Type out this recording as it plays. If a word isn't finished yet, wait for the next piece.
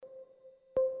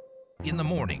In the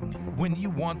morning, when you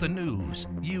want the news,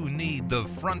 you need the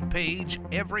front page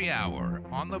every hour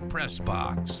on the Press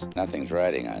Box. Nothing's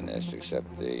riding on this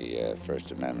except the First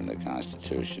Amendment of the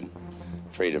Constitution,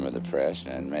 freedom of the press,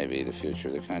 and maybe the future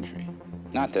of the country.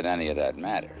 Not that any of that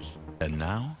matters. And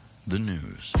now, the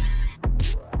news.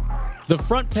 The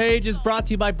front page is brought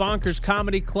to you by Bonkers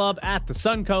Comedy Club at the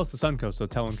Suncoast. The Suncoast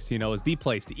Hotel and Casino is the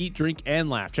place to eat, drink, and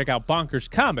laugh. Check out Bonkers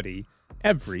Comedy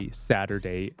every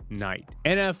Saturday night.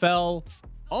 NFL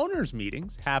owners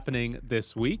meetings happening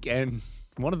this week, and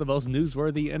one of the most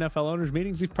newsworthy NFL owners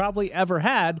meetings we've probably ever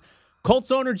had. Colts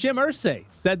owner Jim Irsay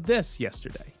said this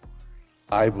yesterday.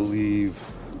 I believe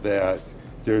that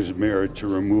there's merit to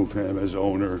remove him as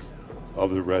owner of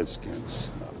the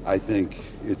Redskins. I think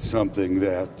it's something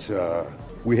that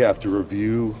we have to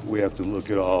review. We have to look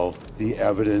at all the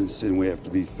evidence, and we have to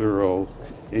be thorough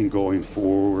in going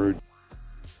forward.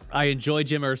 I enjoy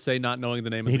Jim Irsay not knowing the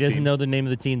name of the team. He doesn't know the name of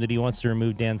the team that he wants to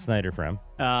remove Dan Snyder from.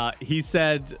 He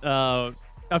said a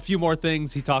few more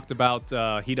things. He talked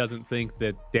about he doesn't think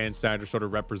that Dan Snyder sort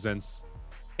of represents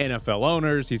NFL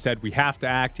owners. He said we have to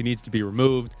act. He needs to be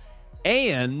removed.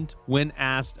 And when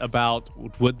asked about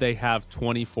would they have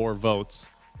 24 votes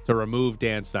to remove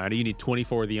Dan Snyder, you need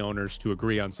 24 of the owners to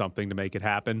agree on something to make it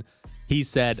happen. He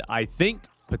said, I think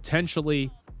potentially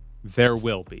there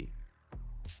will be.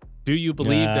 Do you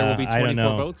believe there will be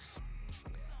 24 votes?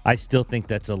 I still think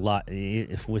that's a lot.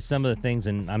 If with some of the things,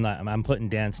 and I'm putting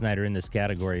Dan Snyder in this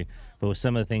category, but with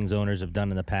some of the things owners have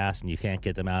done in the past, and you can't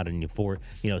get them out, and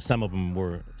some of them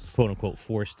were quote unquote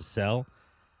forced to sell.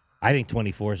 I think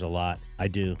 24 is a lot. I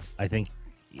do. I think,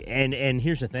 and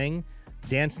here's the thing: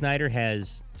 Dan Snyder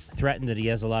has threatened that he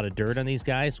has a lot of dirt on these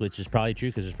guys, which is probably true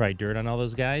because there's probably dirt on all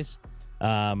those guys.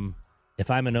 If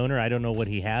I'm an owner, I don't know what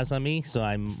he has on me, so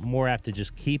I'm more apt to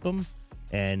just keep him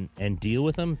and deal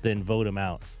with him than vote him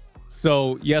out.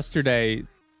 So yesterday,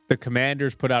 the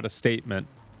Commanders put out a statement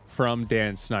from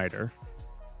Dan Snyder,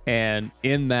 and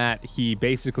in that, he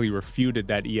basically refuted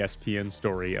that ESPN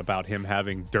story about him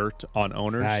having dirt on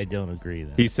owners. I don't agree.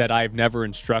 He said, I've never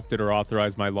instructed or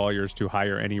authorized my lawyers to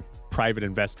hire any private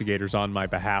investigators on my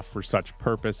behalf for such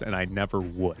purpose, and I never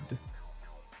would.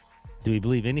 Do we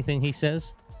believe anything he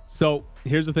says? So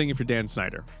here's the thing if you're Dan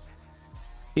Snyder.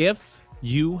 If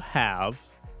you have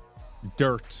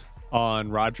dirt on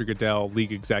Roger Goodell,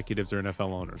 league executives, or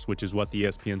NFL owners, which is what the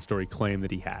ESPN story claimed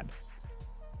that he had,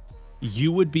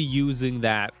 you would be using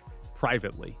that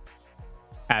privately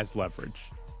as leverage.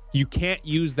 You can't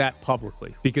use that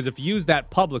publicly, because if you use that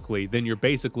publicly, then you're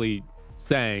basically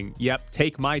saying, yep,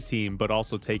 take my team, but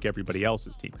also take everybody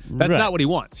else's team. That's not what he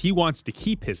wants. He wants to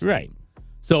keep his team.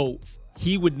 So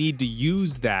he would need to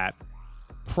use that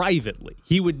privately.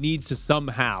 He would need to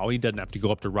somehow, he doesn't have to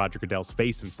go up to Roger Goodell's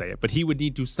face and say it, but he would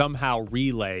need to somehow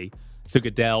relay to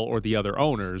Goodell or the other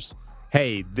owners,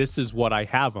 hey, this is what I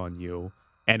have on you,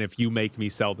 and if you make me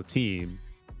sell the team,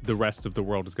 the rest of the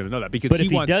world is going to know that. Because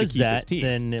he wants to keep his team.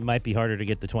 Then it might be harder to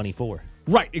get the 24.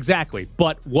 Right, exactly.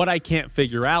 But what I can't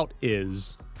figure out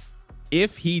is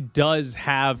if he does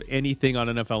have anything on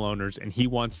NFL owners and he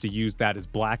wants to use that as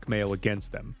blackmail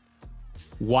against them,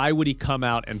 why would he come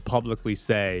out and publicly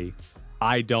say,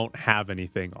 I don't have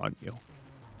anything on you?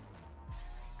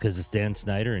 Because it's Dan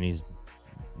Snyder and he's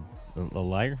a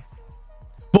liar?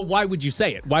 But why would you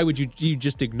say it? Why would you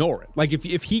just ignore it? Like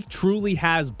if he truly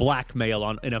has blackmail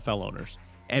on NFL owners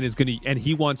and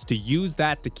he wants to use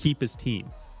that to keep his team,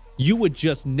 you would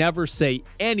just never say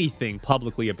anything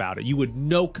publicly about it. You would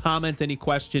no comment, any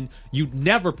question. You'd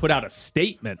never put out a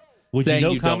statement. Would saying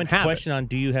you you comment don't have question on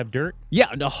do you have dirt?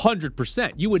 Yeah,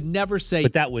 100%. You would never say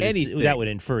but that would anything. That would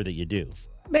infer that you do.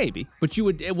 Maybe. But you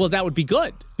would, well, that would be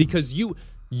good because you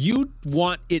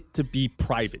want it to be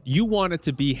private. You want it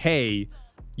to be, hey,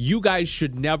 you guys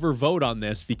should never vote on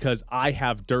this because I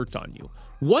have dirt on you.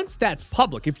 Once that's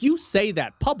public, if you say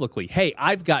that publicly, hey,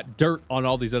 I've got dirt on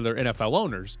all these other NFL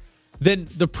owners, then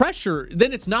the pressure,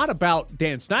 then it's not about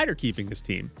Dan Snyder keeping his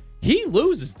team. He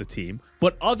loses the team,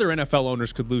 but other NFL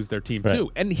owners could lose their team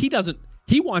too. And he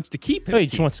wants to keep his team. He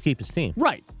just wants to keep his team.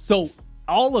 Right. So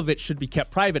all of it should be kept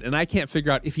private, and I can't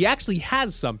figure out if he actually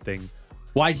has something,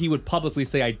 why he would publicly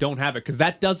say, I don't have it, because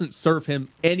that doesn't serve him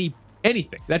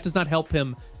anything. That does not help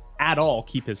him at all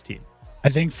keep his team. I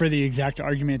think for the exact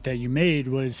argument that you made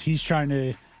was he's trying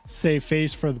to save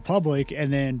face for the public,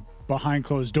 and then behind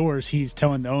closed doors, he's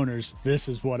telling the owners, this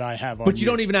is what I have on But you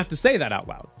don't even have to say that out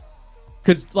loud.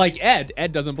 Because like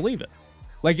Ed doesn't believe it.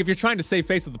 Like if you're trying to save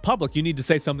face of the public, you need to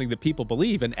say something that people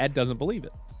believe, and Ed doesn't believe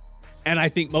it. And I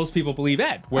think most people believe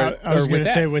Ed. I was going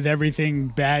to say, with everything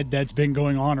bad that's been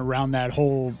going on around that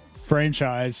whole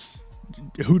franchise,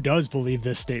 who does believe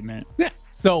this statement? Yeah.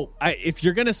 So if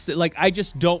you're going to, I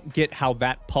just don't get how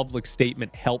that public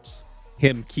statement helps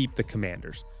him keep the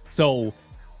Commanders. So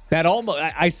that almost,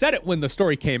 I said it when the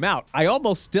story came out. I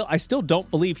still don't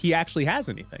believe he actually has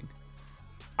anything.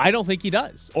 I don't think he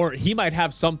does. Or he might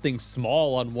have something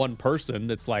small on one person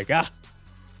that's like,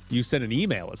 you sent an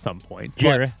email at some point.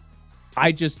 Sure.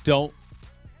 But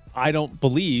I don't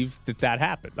believe that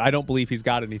happened. I don't believe he's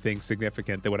got anything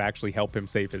significant that would actually help him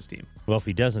save his team. Well, if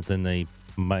he doesn't, then they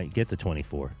might get the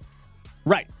 24.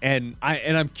 Right. And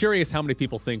I'm curious how many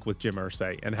people think with Jim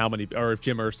Irsay and or if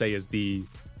Jim Irsay is the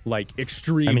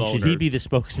extreme owner. Should he be the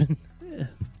spokesman?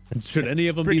 Should any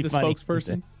of them be the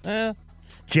spokesperson?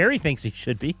 Jerry thinks he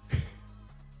should be.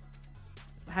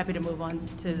 Happy to move on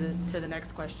to the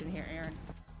next question here, Aaron.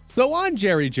 So on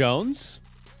Jerry Jones,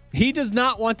 he does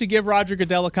not want to give Roger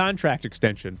Goodell a contract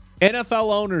extension.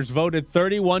 NFL owners voted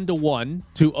 31-1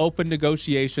 to open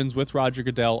negotiations with Roger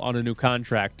Goodell on a new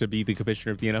contract to be the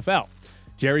commissioner of the NFL.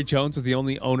 Jerry Jones was the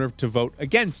only owner to vote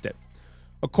against it.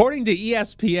 According to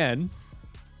ESPN,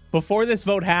 before this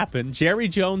vote happened, Jerry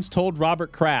Jones told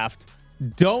Robert Kraft,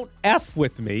 "Don't F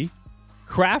with me."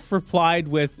 Kraft replied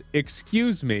with,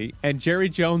 "Excuse me," and Jerry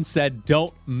Jones said,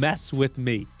 "Don't mess with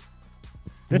me."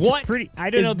 What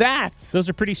is that? Those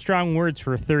are pretty strong words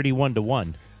for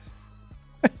 31-1.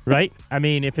 Right? I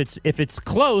mean, if it's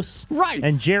close, right,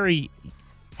 and Jerry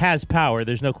has power,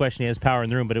 there's no question he has power in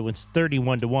the room, but it was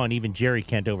 31-1, even Jerry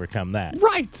can't overcome that.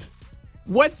 Right.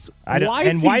 Why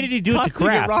did he do it to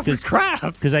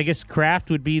Kraft? Because I guess Kraft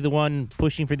would be the one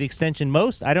pushing for the extension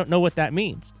most. I don't know what that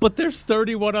means. But there's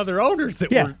 31 other owners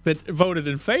that voted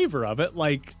in favor of it.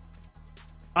 Like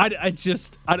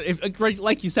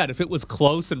you said, if it was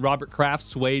close and Robert Kraft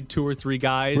swayed 2 or 3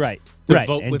 guys, to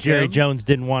vote and with Jerry him, Jones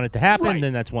didn't want it to happen,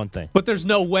 then that's one thing. But there's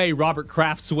no way Robert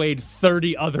Kraft swayed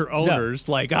 30 other owners.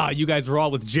 No. You guys were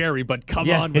all with Jerry, but come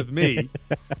on with me.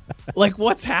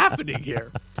 What's happening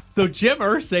here? So Jim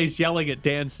Irsay's yelling at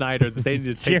Dan Snyder that they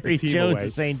need to take Jerry the team Jones away.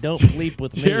 is saying, "Don't bleep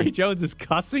with me." Jerry Jones is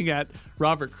cussing at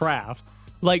Robert Kraft.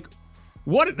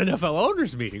 What an NFL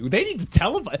owners meeting. They need to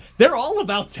televise. They're all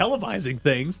about televising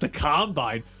things. The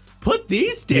Combine. Put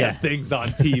these damn things on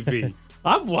TV.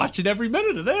 I'm watching every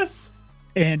minute of this.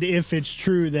 And if it's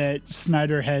true that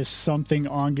Snyder has something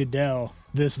on Goodell,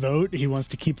 this vote, he wants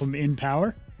to keep him in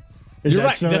power? You're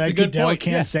right. So That's a good Goodell point.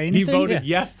 Can't say anything? He voted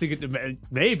yes to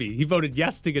maybe. He voted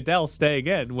yes to Goodell staying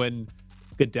in when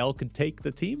Goodell could take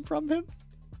the team from him,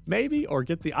 maybe, or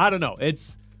get I don't know.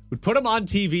 We'd put him on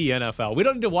TV, NFL. We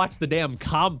don't need to watch the damn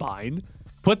Combine.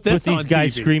 Put this on TV. Put these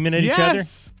guys screaming at each other?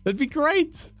 Yes, that'd be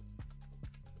great.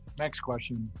 Next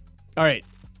question. All right.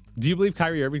 Do you believe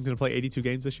Kyrie Irving's going to play 82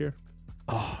 games this year?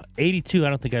 82? I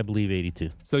don't think I believe 82.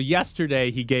 So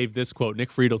yesterday he gave this quote.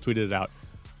 Nick Friedel tweeted it out.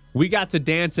 "We got to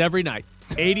dance every night,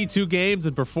 82 games,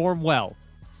 and perform well.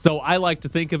 So I like to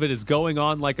think of it as going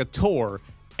on like a tour,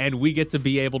 and we get to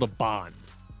be able to bond."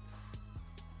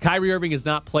 Kyrie Irving has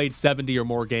not played 70 or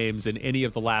more games in any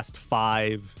of the last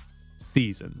 5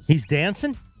 seasons. He's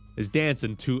dancing? Is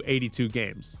dancing to 82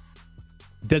 games.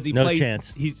 Does he no play? No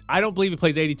chance. I don't believe he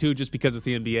plays 82 just because it's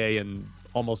the NBA and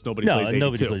almost nobody plays 82. No,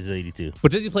 nobody plays 82.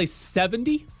 But does he play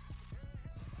 70?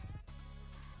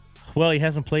 Well, he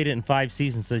hasn't played it in 5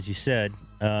 seasons, as you said.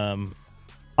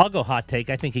 I'll go hot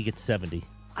take. I think he gets 70.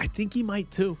 I think he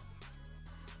might, too.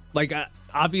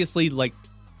 Obviously,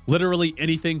 literally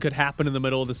anything could happen in the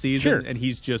middle of the season, and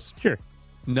he's just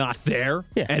not there.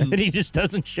 Yeah, and he just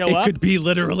doesn't show up. It could be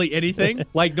literally anything.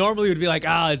 Normally it would be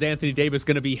is Anthony Davis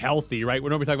going to be healthy, right? We're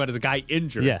normally talking about as a guy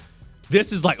injured. Yeah.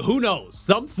 This is who knows?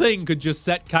 Something could just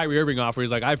set Kyrie Irving off where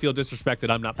he's I feel disrespected.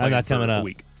 I'm not playing for a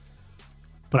week.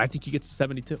 But I think he gets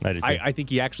 72. I think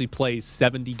he actually plays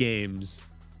 70 games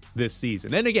this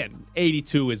season. And again,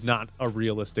 82 is not a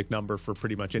realistic number for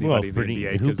pretty much anybody in the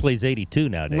NBA. Who plays 82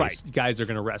 nowadays? Right. Guys are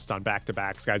going to rest on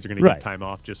back-to-backs. Guys are going to get time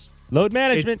off. Just load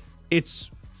management. It's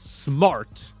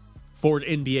smart for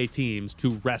NBA teams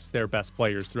to rest their best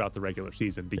players throughout the regular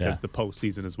season because the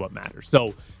postseason is what matters.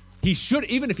 So he should,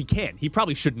 even if he can, he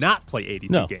probably should not play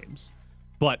 82 games.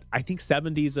 But I think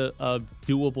 70 is a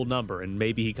doable number, and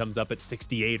maybe he comes up at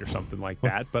 68 or something like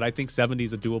that. But I think 70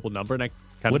 is a doable number. And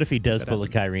what if he does pull a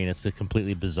Kyrie and it's a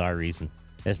completely bizarre reason?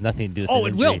 It has nothing to do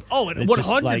with it will. Oh, it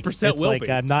 100% will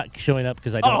be. I'm not showing up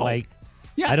because I don't like.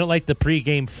 Yes. I don't like the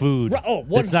pregame food.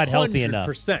 It's not healthy enough.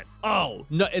 100%. Oh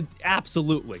no,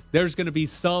 absolutely. There's going to be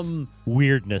some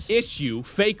weirdness issue,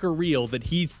 fake or real, that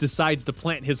he decides to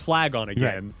plant his flag on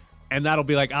again, and that'll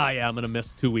be I'm going to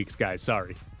miss 2 weeks, guys.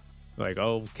 Sorry.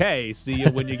 Okay, see you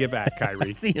when you get back,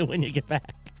 Kyrie. See you when you get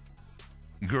back.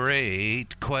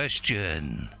 Great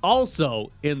question. Also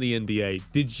in the NBA,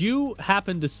 did you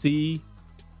happen to see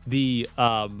the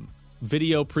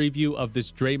video preview of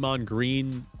this Draymond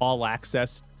Green All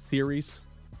Access series?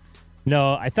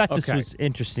 No, I thought this Okay. was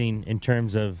interesting in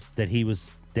terms of that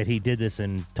he did this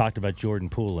and talked about Jordan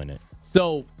Poole in it.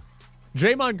 So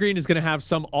Draymond Green is going to have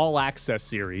some All Access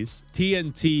series.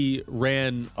 TNT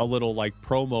ran a little like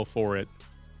promo for it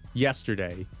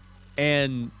yesterday.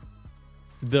 And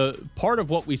the part of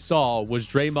what we saw was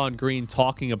Draymond Green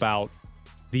talking about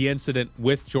the incident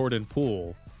with Jordan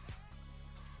Poole.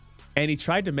 And he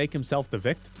tried to make himself the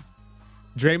victim.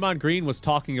 Draymond Green was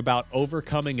talking about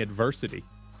overcoming adversity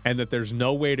and that there's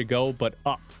no way to go but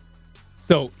up.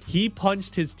 So he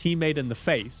punched his teammate in the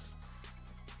face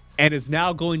and is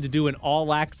now going to do an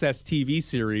all-access TV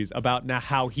series about now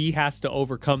how he has to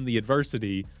overcome the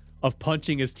adversity of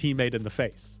punching his teammate in the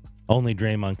face. Only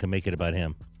Draymond can make it about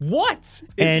him. What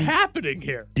is happening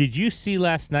here? Did you see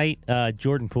last night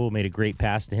Jordan Poole made a great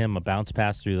pass to him, a bounce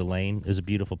pass through the lane. It was a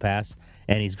beautiful pass,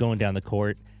 and he's going down the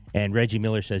court. And Reggie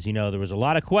Miller says, there was a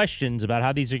lot of questions about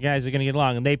how these guys are going to get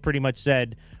along, and they pretty much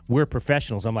said, we're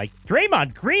professionals. I'm like,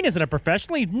 Draymond Green isn't a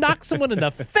professional. He knocked someone in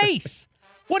the face.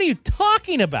 What are you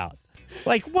talking about?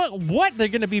 Like, what? They're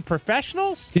going to be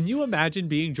professionals? Can you imagine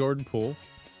being Jordan Poole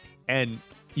and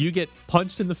you get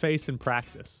punched in the face in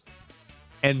practice,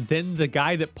 and then the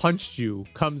guy that punched you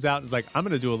comes out and is like, I'm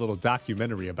going to do a little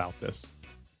documentary about this?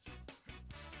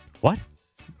 What?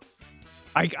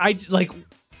 I like,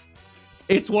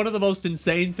 it's one of the most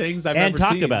insane things I've ever seen.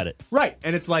 And talk about it. Right.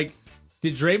 And it's like,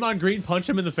 did Draymond Green punch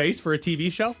him in the face for a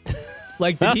TV show?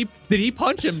 Like, did he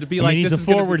punch him to be like, he's this a is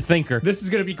gonna forward thinker. This is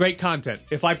going to be great content.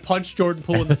 If I punch Jordan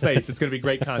Poole in the face, it's going to be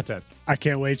great content. I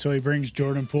can't wait till he brings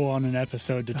Jordan Poole on an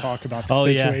episode to talk about the Oh,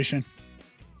 yeah. situation.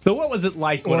 So what was it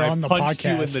like when Or I on the punched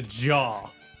you in podcast. the jaw?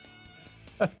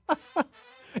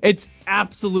 It's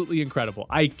absolutely incredible.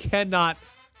 I cannot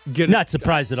get Not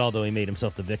surprised at all, though, he made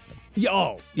himself the victim.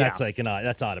 Oh, yeah. That's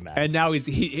that's automatic. And now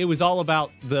it was all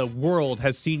about the world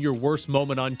has seen your worst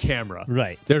moment on camera.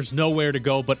 Right. There's nowhere to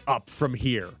go but up from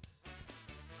here.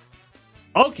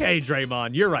 Okay,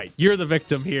 Draymond, you're right. You're the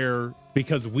victim here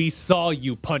because we saw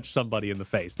you punch somebody in the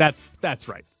face. That's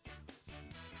right.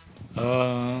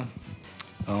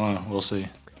 We'll see.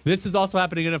 This is also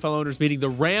happening in NFL owners meeting. The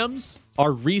Rams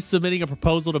are resubmitting a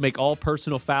proposal to make all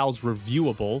personal fouls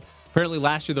reviewable. Apparently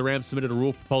last year the Rams submitted a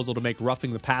rule proposal to make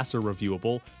roughing the passer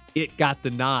reviewable. It got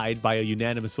denied by a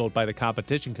unanimous vote by the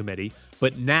competition committee.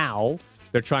 But now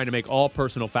they're trying to make all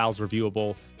personal fouls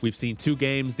reviewable. We've seen two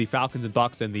games, the Falcons and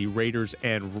Bucks and the Raiders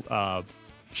and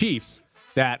Chiefs,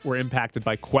 that were impacted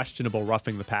by questionable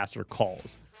roughing the passer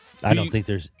calls. I don't think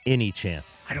there's any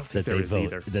chance I don't think that there they is vote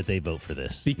either. that they vote for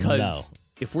this. Because no.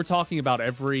 if we're talking about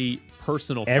every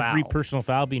personal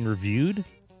foul being reviewed,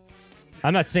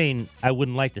 I'm not saying I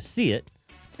wouldn't like to see it.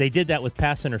 They did that with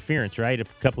pass interference, right, a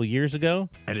couple years ago,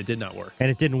 and it did not work. And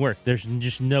it didn't work. There's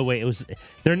just no way.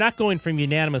 They're not going from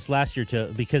unanimous last year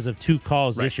to because of two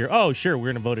calls this year. Oh, sure, we're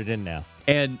going to vote it in now.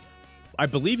 And I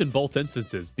believe in both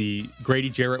instances, the Grady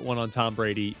Jarrett one on Tom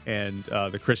Brady and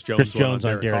the Chris Jones one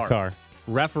on Derek Carr.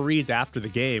 Referees after the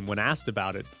game, when asked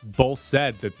about it, both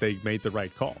said that they made the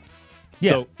right call.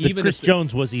 Yeah, so even Chris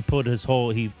Jones he brought his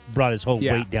whole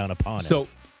weight down upon it. So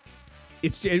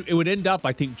it would end up,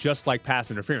 I think, just like pass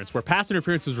interference, where pass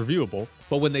interference is reviewable,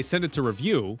 but when they send it to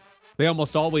review, they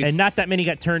almost always and not that many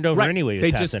got turned over anyway. With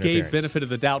they pass just interference. gave benefit of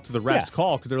the doubt to the ref's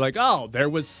call because they're like, oh, there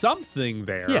was something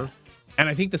there. Yeah. And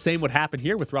I think the same would happen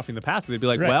here with roughing the passer. They'd be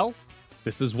like, well,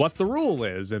 this is what the rule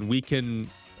is, and we can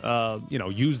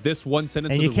use this one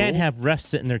sentence. And of you the can't rule. have refs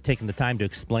sitting there taking the time to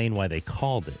explain why they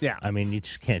called it. Yeah. I mean, you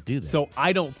just can't do that. So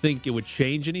I don't think it would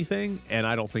change anything, and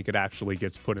I don't think it actually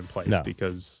gets put in place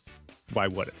because why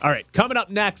would it? All right, coming up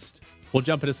next, we'll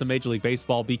jump into some Major League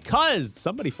Baseball because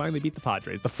somebody finally beat the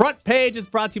Padres. The Front Page is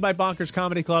brought to you by Bonkers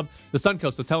Comedy Club. The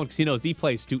Suncoast Hotel and Casino is the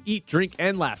place to eat, drink,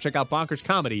 and laugh. Check out Bonkers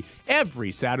Comedy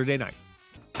every Saturday night.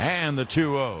 And the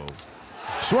 2-0.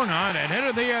 Swung on and hit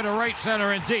in the air to right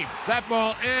center and deep. That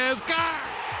ball is gone.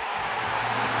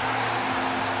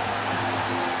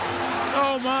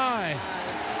 Oh, my.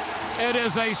 It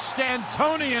is a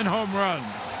Stantonian home run.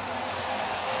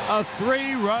 A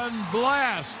 3-run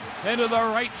blast into the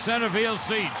right center field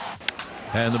seats.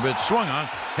 And the pitch swung on,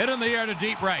 hit in the air to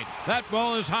deep right. That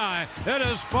ball is high. It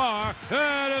is far.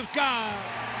 It is gone.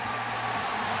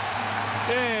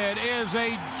 It is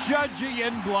a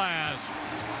Judgian blast.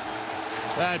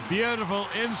 That beautiful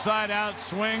inside-out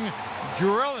swing,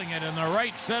 drilling it in the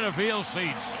right center field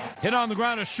seats. Hit on the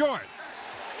ground is short.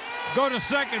 Go to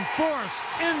second, force,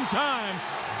 in time.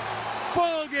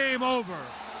 Ball game over.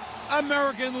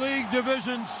 American League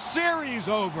Division Series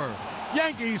over.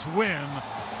 Yankees win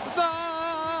the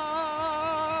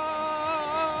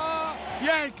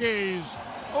Yankees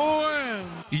win.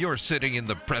 You're sitting in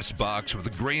the press box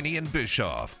with Graney and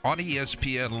Bischoff on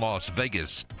ESPN Las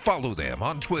Vegas. Follow them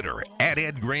on Twitter at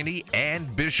Ed Graney and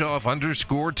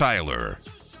Bischoff_Tyler.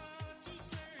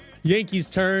 Yankees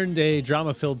turned a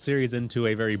drama-filled series into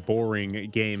a very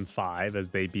boring Game 5 as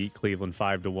they beat Cleveland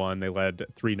 5-1. They led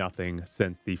 3-0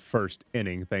 since the first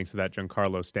inning, thanks to that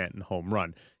Giancarlo Stanton home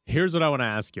run. Here's what I want to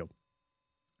ask you.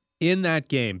 In that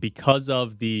game, because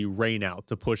of the rainout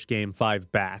to push Game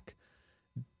 5 back,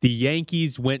 the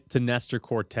Yankees went to Nestor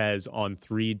Cortez on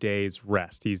 3 days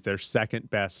rest. He's their second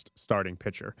best starting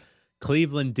pitcher.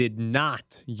 Cleveland did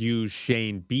not use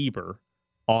Shane Bieber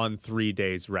on 3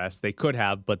 days rest. They could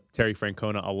have, but Terry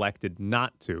Francona elected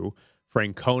not to.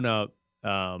 Francona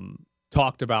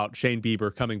talked about Shane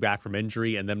Bieber coming back from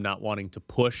injury and them not wanting to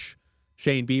push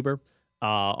Shane Bieber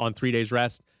on 3 days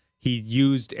rest. He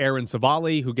used Aaron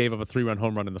Savali, who gave up a 3-run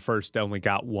home run in the first, only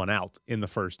got one out in the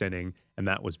first inning, and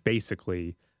that was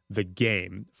basically the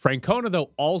game. Francona, though,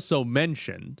 also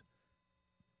mentioned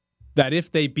that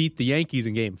if they beat the Yankees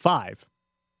in Game 5,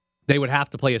 they would have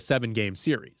to play a 7-game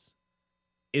series.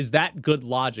 Is that good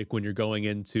logic when you're going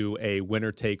into a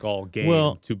winner-take-all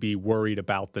game to be worried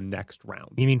about the next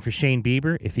round? You mean for Shane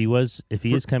Bieber, if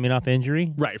he is coming off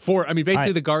injury? Right.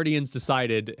 Basically the Guardians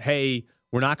decided, hey,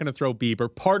 we're not going to throw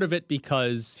Bieber. Part of it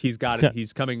because he's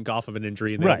coming off of an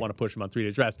injury and they don't want to push him on 3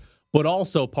 days rest. But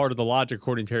also part of the logic,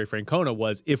 according to Terry Francona,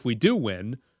 was if we do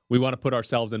win, we want to put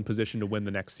ourselves in position to win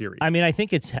the next series. I mean, I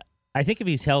think if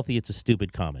he's healthy, it's a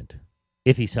stupid comment.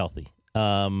 If he's healthy.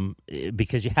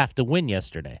 Because you have to win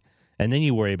yesterday, and then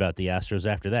you worry about the Astros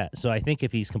after that. So I think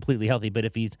if he's completely healthy, but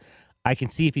I can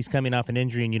see if he's coming off an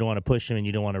injury and you don't want to push him and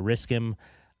you don't want to risk him,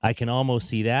 I can almost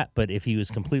see that. But if he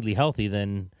was completely healthy,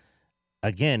 then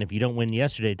again, if you don't win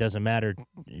yesterday, it doesn't matter.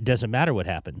 It doesn't matter what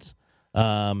happens.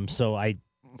 So I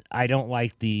don't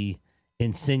like the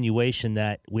insinuation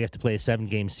that we have to play a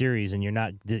 7-game series and you're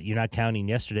not counting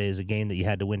yesterday as a game that you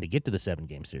had to win to get to the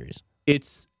 7-game series.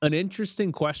 It's an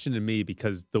interesting question to me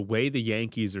because the way the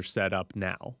Yankees are set up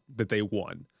now that they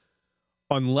won,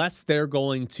 unless they're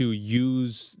going to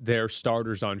use their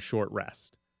starters on short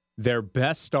rest, their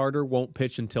best starter won't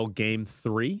pitch until Game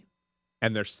 3,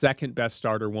 and their second best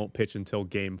starter won't pitch until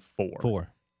Game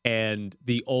 4. And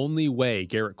the only way,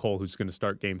 Garrett Cole, who's going to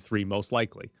start Game 3 most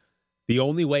likely, the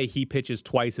only way he pitches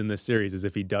twice in this series is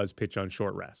if he does pitch on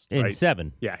short rest. In right?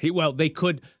 7. Yeah.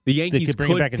 The Yankees could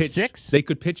bring him back in 6? They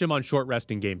could pitch him on short rest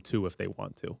in Game 2 if they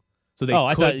want to. So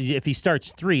I thought if he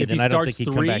starts 3, then I don't think he'd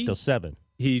come back till 7.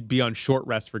 He'd be on short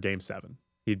rest for Game 7.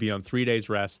 He'd be on 3 days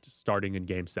rest starting in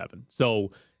Game 7.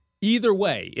 So either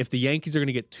way, if the Yankees are going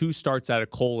to get 2 starts out of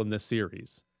Cole in this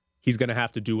series, he's going to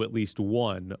have to do at least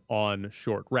 1 on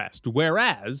short rest.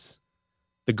 Whereas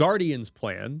the Guardians'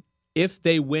 plan, if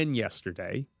they win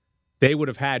yesterday, they would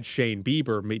have had Shane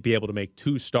Bieber be able to make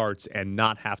 2 starts and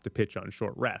not have to pitch on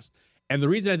short rest. And the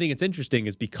reason I think it's interesting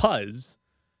is because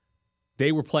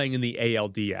they were playing in the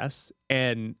ALDS,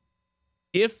 and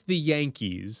if the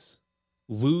Yankees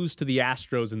lose to the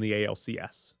Astros in the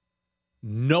ALCS,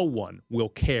 no one will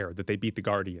care that they beat the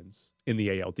Guardians in the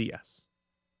ALDS.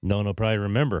 No one will probably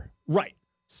remember. Right.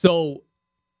 So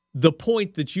the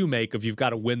point that you make of you've got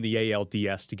to win the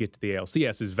ALDS to get to the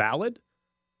ALCS is valid,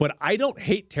 but I don't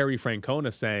hate Terry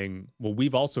Francona saying, well,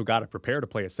 we've also got to prepare to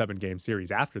play a 7-game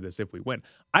series after this if we win.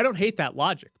 I don't hate that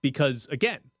logic because,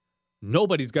 again,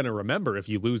 nobody's going to remember if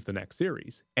you lose the next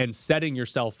series, and setting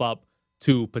yourself up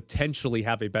to potentially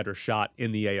have a better shot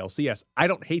in the ALCS. I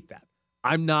don't hate that.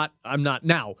 I'm not.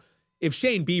 Now, if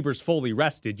Shane Bieber's fully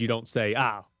rested, you don't say,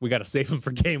 we got to save him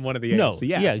for Game 1 of the ALCS.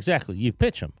 Yeah, exactly. You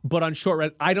pitch him. But on short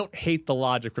rest, I don't hate the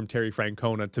logic from Terry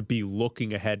Francona to be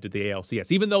looking ahead to the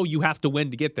ALCS. Even though you have to win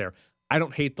to get there, I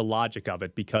don't hate the logic of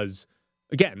it because,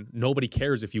 again, nobody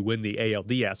cares if you win the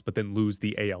ALDS but then lose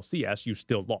the ALCS. You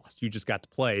still lost. You just got to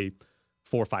play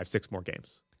 4, 5, 6 more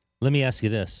games. Let me ask you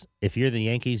this. If you're the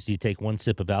Yankees, do you take 1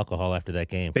 sip of alcohol after that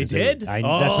game? They did? That's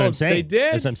what I'm saying. They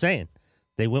did? That's what I'm saying.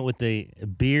 They went with the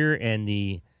beer and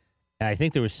I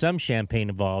think there was some champagne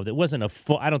involved. It wasn't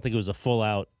I don't think it was a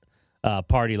full-out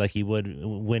party like you would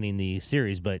winning the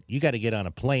series, but you got to get on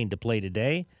a plane to play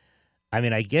today. I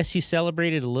mean, I guess you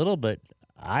celebrated a little, but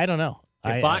I don't know.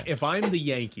 If I'm the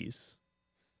Yankees,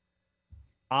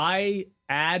 I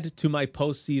add to my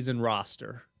postseason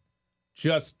roster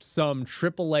just some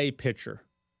AAA pitcher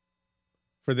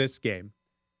for this game.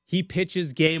 He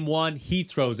pitches Game 1. He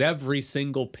throws every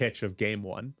single pitch of Game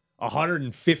 1.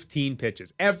 115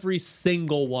 pitches. Every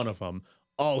single one of them.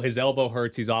 Oh, his elbow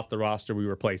hurts. He's off the roster. We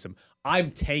replace him.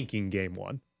 I'm tanking Game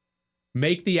 1.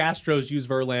 Make the Astros use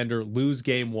Verlander, lose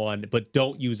Game 1, but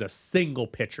don't use a single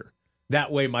pitcher.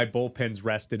 That way my bullpen's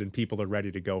rested and people are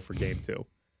ready to go for game 2.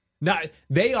 Now,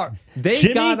 they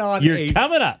Jimmy, got on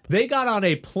coming up. They got on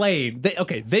a plane.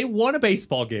 They won a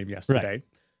baseball game yesterday. Right.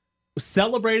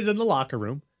 Celebrated in the locker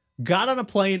room. Got on a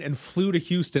plane and flew to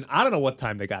Houston. I don't know what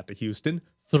time they got to Houston.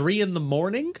 3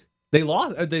 a.m. They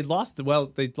lost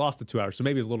the 2 hours, so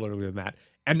maybe it's a little earlier than that.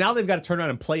 And now they've got to turn around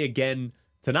and play again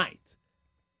tonight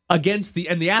against the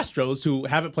Astros, who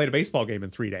haven't played a baseball game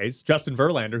in 3 days. Justin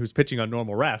Verlander, who's pitching on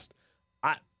normal rest.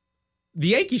 The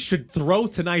Yankees should throw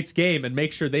tonight's game and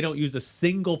make sure they don't use a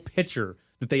single pitcher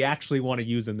that they actually want to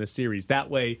use in this series. That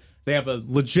way, they have a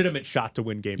legitimate shot to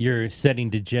win game 2. You're setting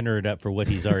Degenerate up for what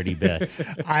he's already bet.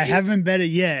 I haven't bet it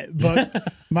yet,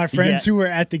 but my friends who were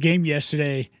at the game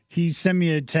yesterday, he sent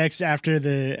me a text after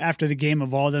the game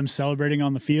of all of them celebrating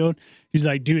on the field. He's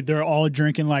like, dude, they're all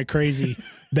drinking like crazy.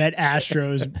 Bet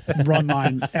Astros, run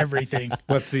line, everything.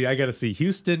 Let's see. I got to see.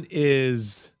 Houston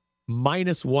is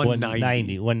minus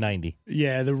 190. 190.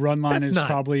 Yeah, the run line That's is not-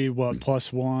 probably, plus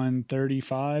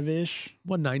 135-ish?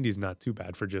 190 is not too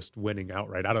bad for just winning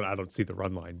outright. I don't see the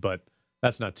run line, but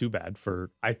that's not too bad for.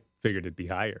 I figured it'd be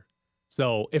higher.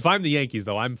 So if I'm the Yankees,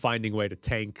 though, I'm finding a way to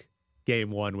tank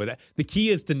game 1 with it. The key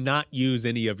is to not use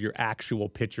any of your actual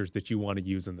pitchers that you want to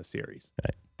use in the series.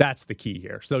 Right. That's the key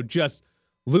here. So just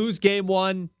lose game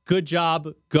 1. Good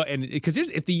job. Go, and because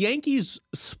if the Yankees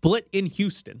split in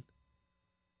Houston,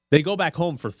 they go back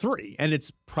home for 3, and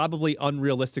it's probably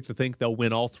unrealistic to think they'll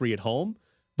win all 3 at home.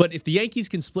 But if the Yankees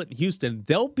can split in Houston,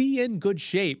 they'll be in good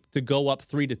shape to go up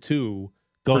 3-2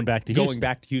 Going back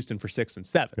to Houston for 6 and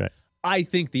 7. Right. I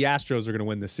think the Astros are going to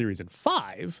win this series in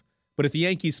 5. But if the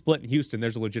Yankees split in Houston,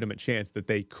 there's a legitimate chance that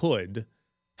they could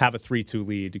have a 3-2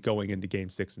 lead going into game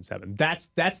 6 and 7. That's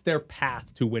their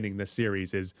path to winning this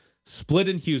series is split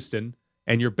in Houston,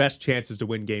 and your best chance is to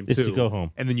win game 2. Is to go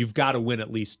home. And then you've got to win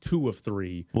at least 2 of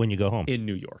 3 when you go home in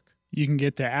New York. You can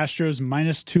get the Astros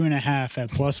minus 2.5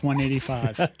 at plus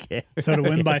 185. Okay. So to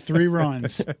win by 3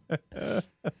 runs.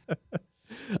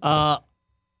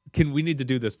 We need to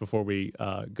do this before we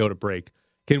go to break.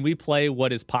 Can we play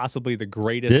what is possibly the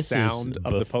greatest sound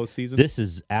of the postseason? This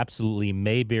is absolutely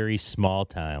Mayberry Small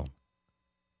Town.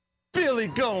 Philly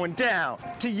going down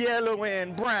to yellow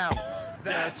and brown.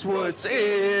 That's what's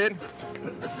in.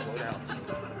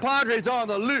 Padres on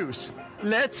the loose.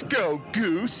 Let's go,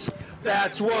 Goose.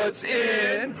 That's what's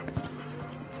in.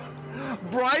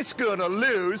 Bryce gonna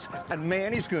lose, and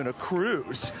Manny's gonna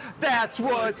cruise. That's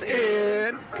what's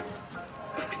in.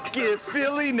 Give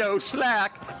Philly no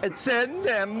slack and send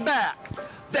them back.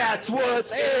 That's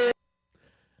what's in.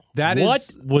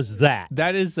 What was that?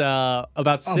 That is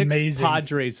about 6 Amazing.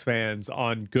 Padres fans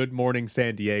on Good Morning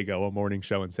San Diego, a morning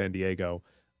show in San Diego,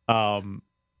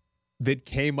 that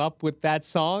came up with that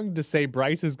song to say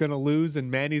Bryce is going to lose and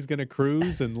Manny's going to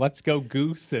cruise and let's go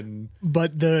Goose.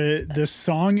 But the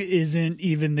song isn't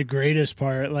even the greatest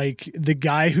part. Like, the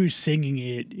guy who's singing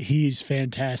it, he's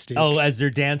fantastic. Oh, as they're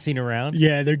dancing around?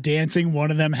 Yeah, they're dancing. One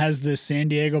of them has the San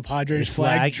Diego Padres The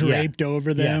flag flag, yeah. draped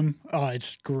over them. Oh,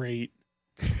 it's great.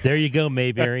 There you go,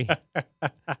 Mayberry.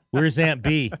 Where's Aunt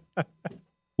B?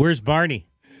 Where's Barney?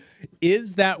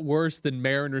 Is that worse than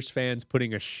Mariners fans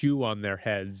putting a shoe on their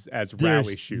heads as rally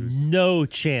There's shoes? no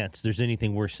chance there's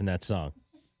anything worse than that song.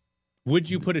 Would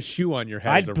you put a shoe on your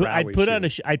head as a rally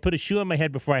shoe? I'd put a shoe on my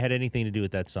head before I had anything to do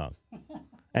with that song.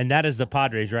 And that is the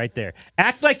Padres right there.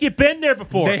 Act like you've been there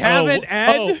before. They haven't,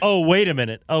 Ed. Oh, wait a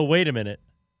minute.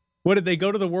 What, did they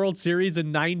go to the World Series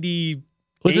in 98?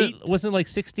 Wasn't it like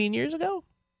 16 years ago?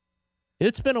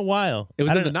 It's been a while. It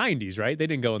was in the 90s, right? They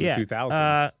didn't go in the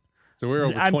 2000s. So we're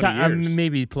over 20 years.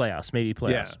 Maybe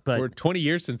playoffs. Yeah, But we're 20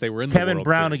 years since they were in the Kevin World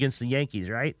Brown Series. against the Yankees,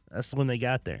 right? That's when they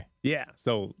got there. Yeah,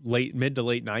 so mid to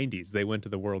late 90s, they went to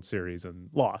the World Series and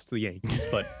lost to the Yankees.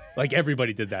 But like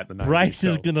everybody did that in the 90s. Bryce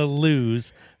is going to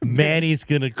lose. Manny's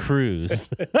going to cruise.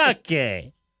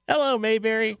 Okay. Hello,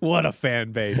 Mayberry. What a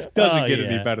fan base. Doesn't get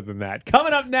any better than that.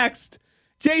 Coming up next,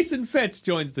 Jason Fitz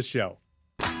joins the show.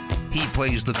 He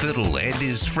plays the fiddle and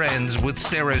is friends with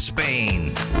Sarah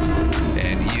Spain.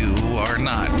 And you are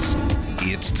not.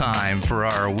 It's time for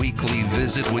our weekly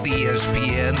visit with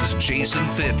ESPN's Jason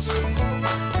Fitz.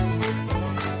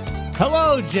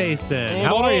 Hello, Jason.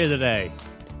 How are you today?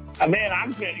 Man,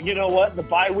 I'm good. You know what? The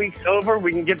bye week's over.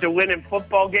 We can get to winning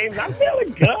football games. I'm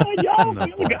feeling good, y'all.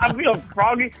 I'm feeling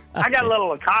froggy. I got a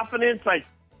little confidence. Like,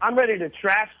 I'm ready to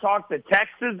trash talk the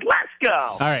Texans. Let's go.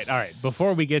 All right.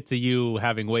 Before we get to you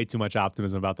having way too much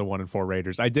optimism about the 1-4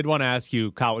 Raiders, I did want to ask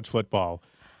you college football.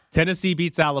 Tennessee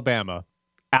beats Alabama.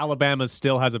 Alabama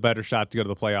still has a better shot to go to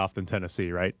the playoff than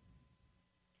Tennessee, right?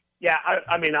 Yeah,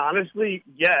 I mean, honestly,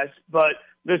 yes. But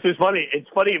This is funny. It's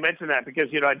funny you mention that because,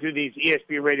 I do these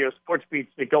ESPN radio sports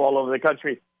beats that go all over the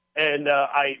country. And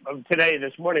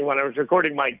this morning when I was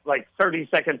recording my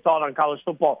 30-second thought on college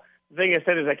football, the thing I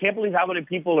said is I can't believe how many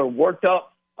people are worked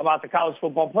up about the college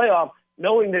football playoff,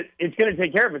 knowing that it's going to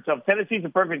take care of itself. Tennessee's a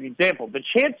perfect example. The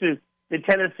chances that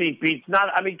Tennessee beats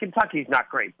Kentucky's not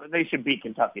great, but they should beat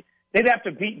Kentucky. They'd have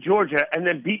to beat Georgia and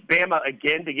then beat Bama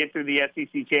again to get through the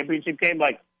SEC championship game.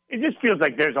 It just feels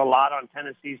like there's a lot on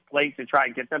Tennessee's plate to try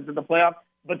and get them to the playoff.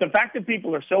 But the fact that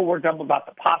people are so worked up about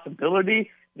the possibility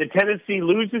that Tennessee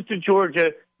loses to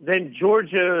Georgia, then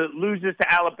Georgia loses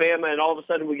to Alabama, and all of a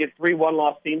sudden we get 3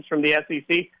 one-loss teams from the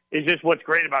SEC is just what's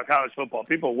great about college football.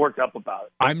 People are worked up about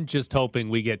it. I'm just hoping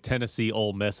we get Tennessee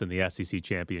Ole Miss in the SEC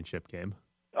championship game.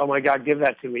 Oh, my God, give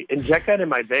that to me. Inject that in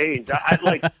my veins.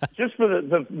 Just for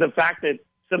the fact that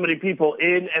so many people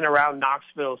in and around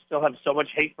Knoxville still have so much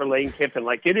hate for Lane Kiffin.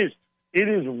 It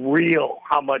is real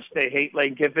how much they hate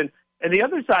Lane Kiffin. And the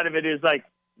other side of it is,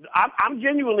 I'm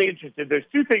genuinely interested. There's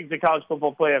 2 things the College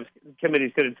Football Playoff Committee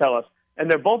is going to tell us,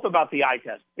 and they're both about the eye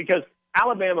test. Because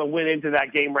Alabama went into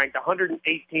that game ranked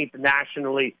 118th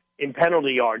nationally in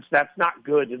penalty yards. That's not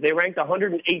good. They ranked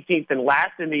 118th and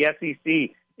last in the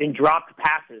SEC in dropped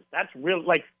passes. That's real.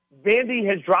 Vandy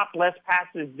has dropped less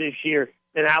passes this year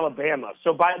than Alabama.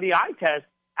 So by the eye test,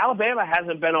 Alabama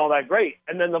hasn't been all that great.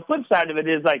 And then the flip side of it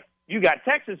is, you got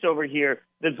Texas over here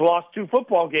that's lost 2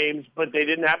 football games, but they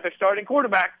didn't have their starting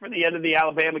quarterback for the end of the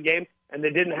Alabama game, and they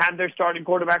didn't have their starting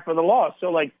quarterback for the loss.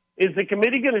 So, is the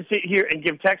committee going to sit here and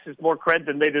give Texas more cred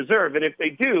than they deserve? And if they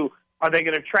do, are they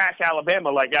going to trash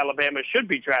Alabama like Alabama should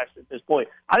be trashed at this point?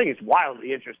 I think it's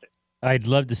wildly interesting. I'd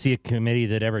love to see a committee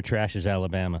that ever trashes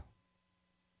Alabama.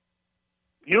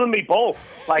 You and me both.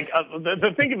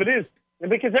 The thing of it is,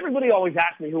 because everybody always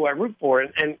asks me who I root for,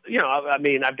 and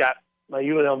I've got my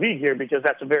UNLV here because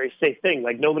that's a very safe thing.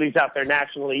 Nobody's out there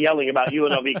nationally yelling about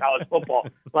UNLV college football.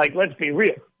 Let's be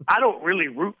real. I don't really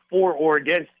root for or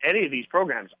against any of these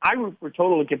programs. I root for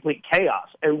total and complete chaos.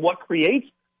 And what creates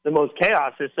the most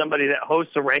chaos is somebody that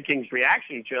hosts a rankings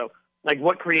reaction show.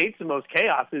 What creates the most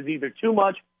chaos is either too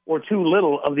much or too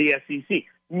little of the SEC.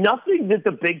 Nothing that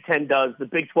the Big Ten does, the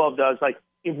Big 12 does.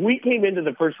 If we came into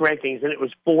the first rankings and it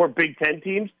was 4 Big Ten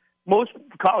teams, most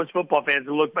college football fans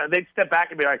would look back, they'd step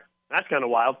back and be like, that's kind of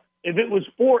wild. If it was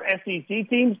 4 SEC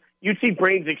teams, you'd see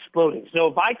brains exploding. So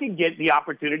if I could get the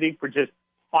opportunity for just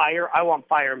fire, I want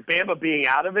fire. And Bama being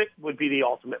out of it would be the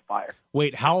ultimate fire.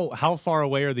 Wait, how far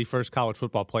away are the first college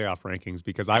football playoff rankings?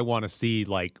 Because I want to see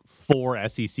 4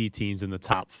 SEC teams in the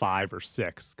top 5 or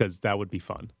 6, because that would be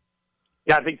fun.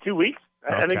 Yeah, I think 2 weeks.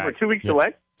 Okay. I think we're 2 weeks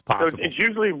away. It's possible. So it's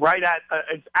usually right at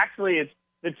it's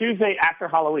the Tuesday after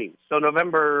Halloween. So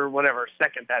November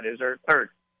 2nd that is, or 3rd.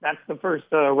 That's the first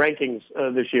rankings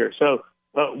this year. So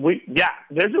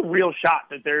there's a real shot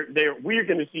that we're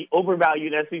going to see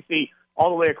overvalued SEC all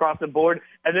the way across the board,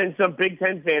 and then some Big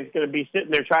Ten fans going to be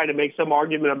sitting there trying to make some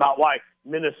argument about why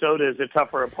Minnesota is a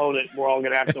tougher opponent. We're all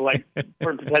going to have to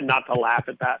pretend not to laugh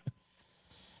at that.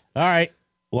 All right,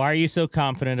 why are you so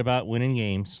confident about winning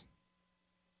games?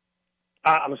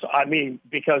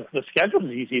 Because the schedule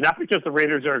is easy, not because the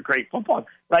Raiders are a great football.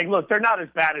 Look, they're not as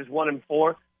bad as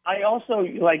 1-4. I also,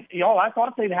 I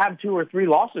thought they'd have 2 or 3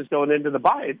 losses going into the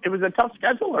bye. It was a tough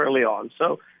schedule early on.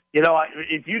 So,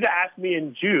 if you'd asked me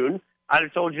in June, I'd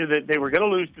have told you that they were going to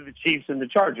lose to the Chiefs and the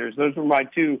Chargers. Those were my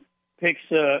 2 picks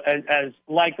as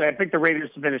likely. I picked the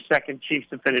Raiders to finish 2nd, Chiefs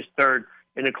to finish 3rd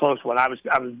in a close one. I was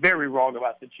very wrong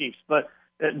about the Chiefs. But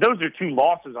those are 2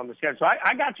 losses on the schedule. So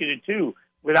I got you to 2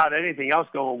 without anything else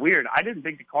going weird. I didn't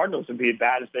think the Cardinals would be as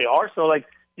bad as they are. So,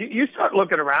 you start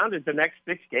looking around at the next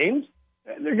 6 games,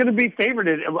 they're going to be favored.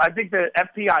 I think the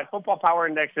FPI, Football Power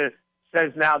Index,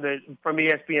 says now that from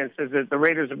ESPN says that the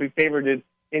Raiders will be favored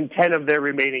in 10 of their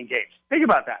remaining games. Think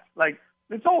about that.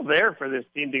 It's all there for this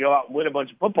team to go out and win a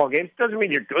bunch of football games. Doesn't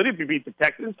mean you're good if you beat the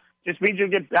Texans. Just means you'll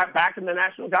get back in the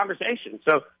national conversation.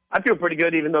 So I feel pretty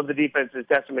good, even though the defense is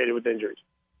decimated with injuries.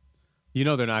 They're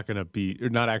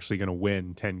not actually going to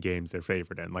win 10 games they're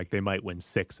favored in. They might win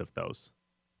 6 of those.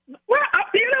 Well,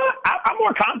 I'm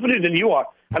more confident than you are.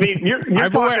 You're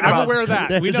I'm aware of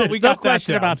that. We got no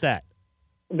question about that.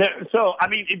 So,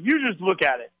 if you just look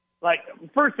at it,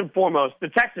 first and foremost, the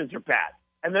Texans are bad.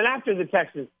 And then after the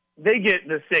Texans, they get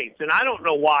the Saints. And I don't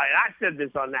know why. And I said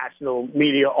this on national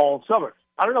media all summer.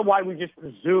 I don't know why we just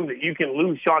presume that you can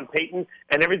lose Sean Payton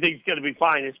and everything's going to be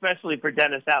fine, especially for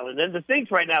Dennis Allen. And the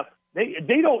Saints right now,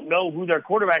 they don't know who their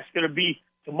quarterback's going to be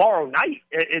tomorrow night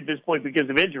at this point because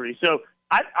of injury. So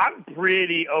I'm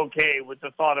pretty okay with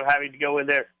the thought of having to go in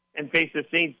there and face a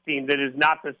Saints team that is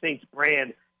not the Saints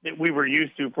brand that we were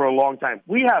used to for a long time.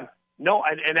 We have No,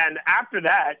 and then after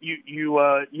that, you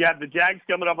have the Jags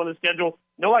coming up on the schedule.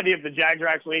 No idea if the Jags are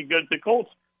actually good. The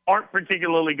Colts aren't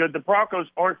particularly good. The Broncos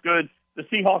aren't good. The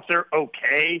Seahawks are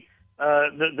okay.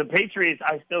 The Patriots,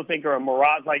 I still think, are a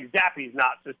mirage. Like, Zappy's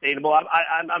not sustainable.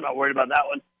 I'm not worried about that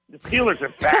one. The Steelers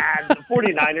are bad. The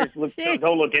 49ers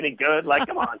don't look any good. Like,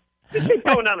 come on. Just keep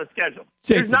going down the schedule.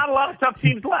 There's not a lot of tough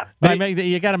teams left.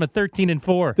 You got them at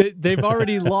 13-4. They've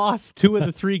already lost 2 of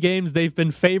the 3 games they've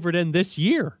been favored in this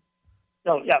year.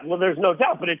 No, yeah, well, there's no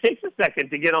doubt, but it takes a second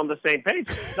to get on the same page.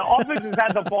 The offense has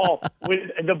had the ball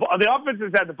the offense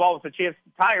has had the ball with a chance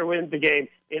to tie or win the game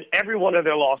in every one of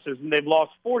their losses, and they've lost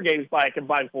 4 games by a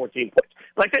combined 14 points.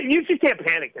 Like that, you just can't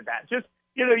panic at that. Just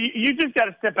you just got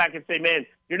to step back and say, man,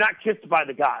 you're not kissed by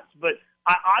the gods. But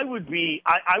I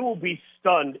will be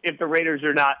stunned if the Raiders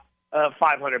are not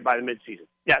 500 by the midseason.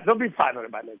 Yeah, they'll be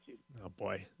 500 by midseason. Oh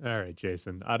boy! All right,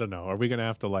 Jason. I don't know. Are we gonna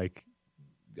have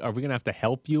to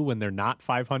help you when they're not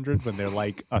 500? When they're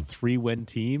like a 3-win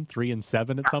team,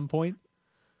 3-7 at some point?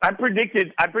 I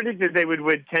predicted they would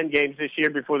win 10 games this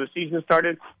year before the season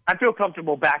started. I feel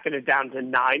comfortable backing it down to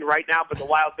 9 right now, but the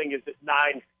wild thing is that 9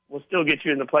 will still get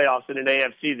you in the playoffs in an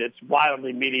AFC that's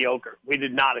wildly mediocre. We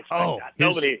did not expect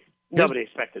that. Nobody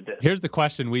expected this. Here's the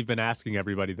question we've been asking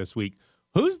everybody this week.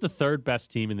 Who's the 3rd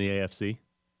best team in the AFC?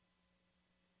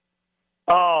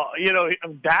 Oh,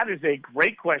 that is a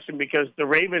great question because the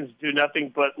Ravens do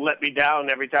nothing but let me down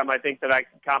every time I think that I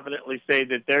can confidently say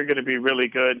that they're going to be really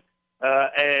good.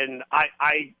 And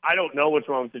I don't know what's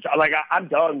wrong with the Chargers. Like, I'm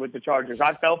done with the Chargers.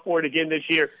 I fell for it again this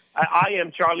year. I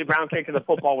am Charlie Brown kicking the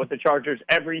football with the Chargers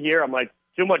every year. I'm like,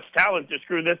 too much talent to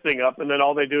screw this thing up, and then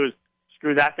all they do is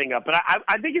screw that thing up. But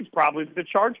I think it's probably the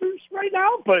Chargers right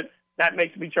now, but that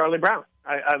makes me Charlie Brown.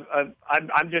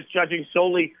 I'm just judging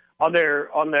solely on their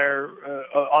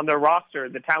roster,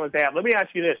 the talent they have. Let me ask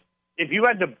you this: if you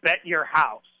had to bet your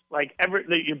house,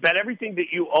 you bet everything that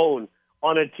you own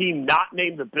on a team not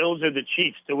named the Bills or the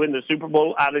Chiefs to win the Super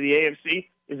Bowl out of the AFC,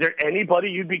 is there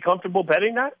anybody you'd be comfortable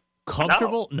betting that?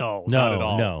 Comfortable? No, not at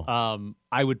all. No.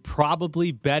 I would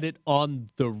probably bet it on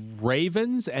the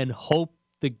Ravens and hope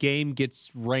the game gets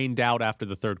rained out after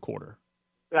the 3rd quarter.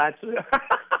 That's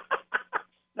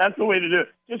the way to do it.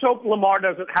 Just hope Lamar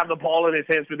doesn't have the ball in his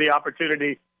hands for the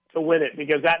opportunity to win it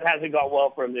because that hasn't gone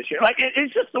well for him this year.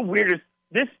 It's just the weirdest.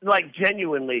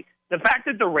 Genuinely, the fact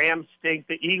that the Rams stink,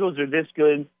 the Eagles are this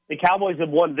good, the Cowboys have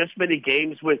won this many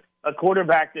games with a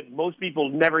quarterback that most people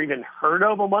never even heard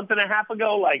of a month and a half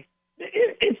ago.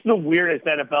 It's the weirdest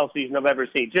NFL season I've ever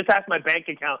seen. Just ask my bank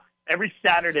account. Every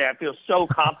Saturday, I feel so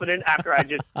confident after I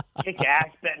just kick ass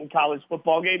betting college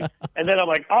football games. And then I'm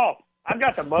like, oh, I've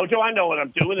got the mojo. I know what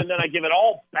I'm doing. And then I give it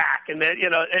all back. And then,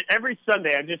 every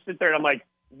Sunday I just sit there and I'm like,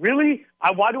 really?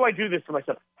 Why do I do this to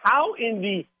myself? How in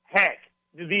the heck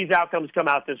do these outcomes come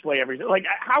out this way every day?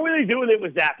 How are they doing it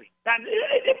with Zappy?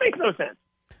 It makes no sense.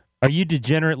 Are you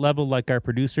degenerate level like our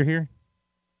producer here?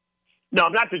 No,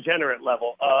 I'm not degenerate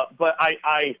level. But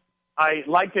I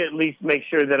like to at least make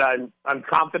sure that I'm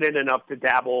confident enough to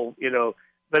dabble,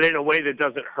 but in a way that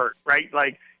doesn't hurt, right?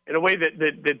 Like in a way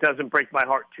that doesn't break my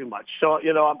heart too much. So,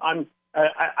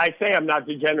 I say I'm not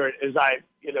degenerate as I,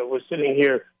 was sitting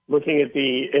here looking at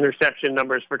the interception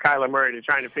numbers for Kyler Murray to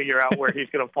trying to figure out where he's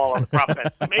going to fall on the prop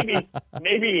bet. So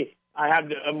maybe I have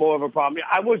more of a problem.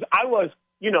 I was,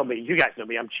 me, you guys know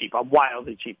me, I'm cheap. I'm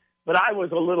wildly cheap. But I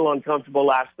was a little uncomfortable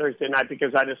last Thursday night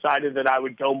because I decided that I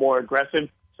would go more aggressive.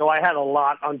 So I had a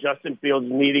lot on Justin Fields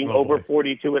needing over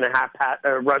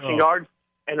 42.5 rushing yards.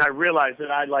 And I realized that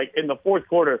in the 4th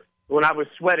quarter, when I was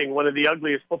sweating, one of the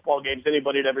ugliest football games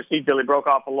anybody had ever seen till he broke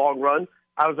off a long run,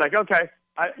 I was like, okay,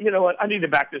 you know what? I need to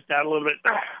back this down a little bit.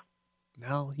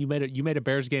 No, you made a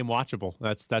Bears game watchable.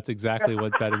 That's exactly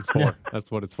what betting's for. That's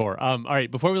what it's for. All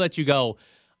right, before we let you go,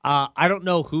 I don't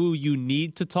know who you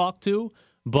need to talk to,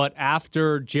 but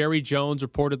after Jerry Jones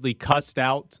reportedly cussed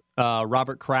out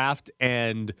Robert Kraft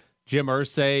and Jim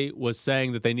Irsay was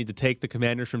saying that they need to take the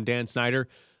Commanders from Dan Snyder,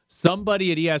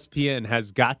 somebody at ESPN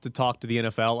has got to talk to the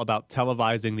NFL about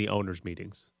televising the owners'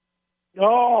 meetings.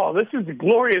 Oh, this is a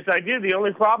glorious idea. The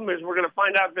only problem is we're going to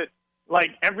find out that,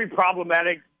 every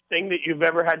problematic thing that you've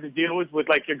ever had to deal with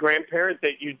your grandparent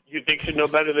that you think should know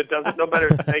better that doesn't know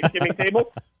better at the Thanksgiving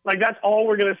table, that's all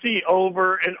we're going to see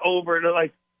over and over.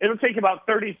 And, it'll take about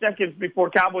 30 seconds before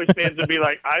Cowboys fans will be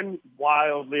like, I'm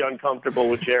wildly uncomfortable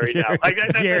with Jerry now.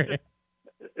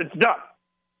 It's done.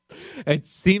 It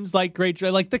seems like great.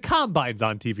 The Combine's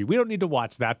on TV. We don't need to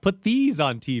watch that. Put these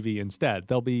on TV instead.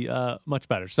 They'll be much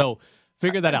better. So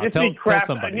figure that out. Tell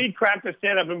somebody. I need Kraft to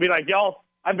stand up and be like, y'all,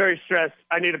 I'm very stressed.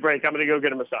 I need a break. I'm going to go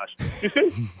get a massage. You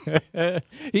see?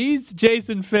 He's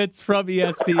Jason Fitz from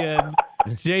ESPN.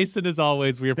 Jason, as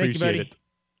always, we Thank you, appreciate buddy. it.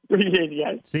 Appreciate you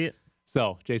guys. See it.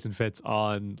 So, Jason Fitz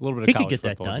on a little bit of He college could get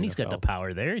that football in done. the He's got the NFL.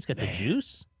 power there. He's got the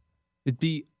juice. It'd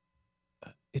be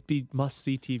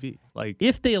must-see TV. Like,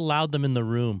 If they allowed them in the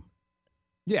room,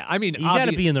 yeah, I mean, you got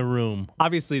to be in the room.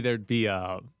 obviously there'd be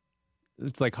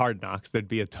it's like Hard Knocks. There'd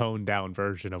be a toned down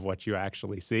version of what you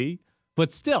actually see,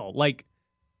 but still, like,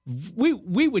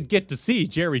 we would get to see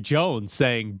Jerry Jones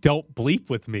saying "Don't bleep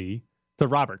with me" to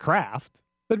Robert Kraft.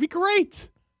 That'd be great.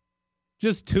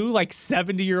 Just two like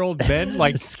 70-year-old men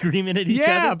like screaming at each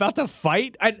yeah, other. about to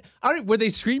fight. I don't, were they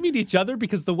screaming at each other?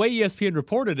 Because the way ESPN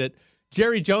reported it,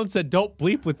 Jerry Jones said "Don't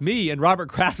bleep with me," and Robert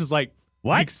Kraft was like,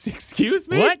 "What? Excuse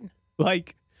me? What?"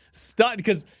 Like, stunned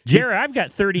because Jerry, I've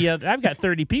got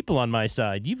 30 people on my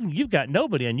side. You've got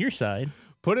nobody on your side.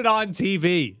 put it on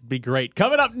TV. Be great.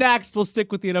 Coming up next, we'll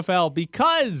stick with the NFL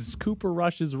because Cooper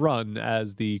Rush's run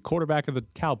as the quarterback of the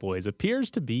Cowboys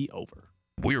appears to be over.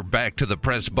 We're back to the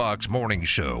Press Box Morning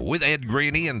Show with Ed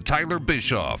Graney and Tyler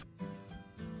Bischoff.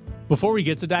 Before we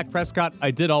get to Dak Prescott,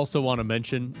 I did also want to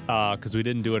mention, because we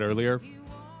didn't do it earlier,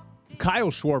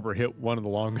 Kyle Schwarber hit one of the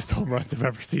longest home runs I've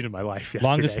ever seen in my life yesterday.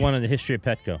 Longest one in the history of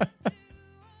Petco.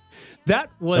 That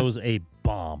was a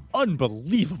bomb.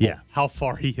 Unbelievable Yeah. how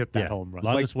far he hit that home run.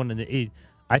 Longest one in the.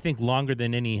 I think longer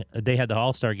than any. They had the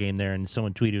All-Star game there, and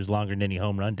someone tweeted it was longer than any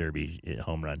home run derby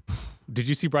home run. Did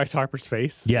you see Bryce Harper's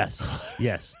face? Yes,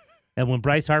 yes. And when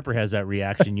Bryce Harper has that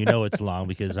reaction, you know it's long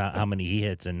because how many he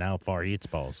hits and how far he hits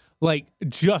balls. Like,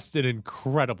 just an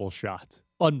incredible shot.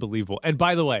 Unbelievable. And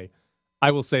by the way,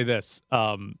 I will say this.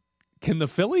 Can the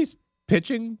Phillies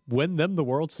pitching win them the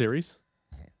World Series?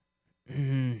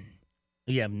 You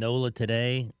have Nola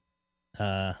today.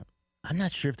 I'm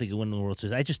not sure if they can win the World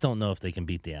Series. I just don't know if they can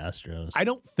beat the Astros. I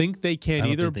don't think they can I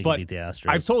don't either, think they but can beat the Astros.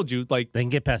 I've told you, like, they can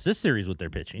get past this series with their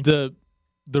pitching.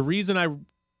 The reason I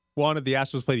wanted the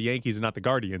Astros to play the Yankees and not the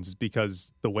Guardians is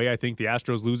because the way I think the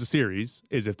Astros lose a series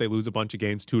is if they lose a bunch of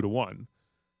games 2-1.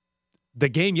 The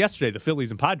game yesterday, the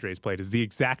Phillies and Padres played, is the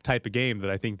exact type of game that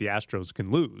I think the Astros can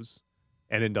lose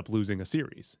and end up losing a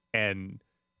series. And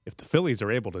if the Phillies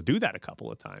are able to do that a couple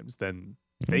of times, then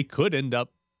they could end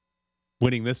up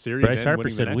winning this series. Bryce and Harper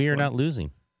winning the said, next "We are one." not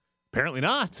losing." Apparently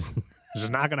not. It's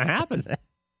just not going to happen.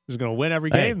 Just going to win every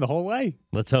Hey, game the whole way.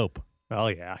 Let's hope. Oh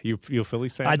yeah, you a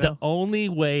Phillies fan The now? only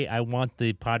way I want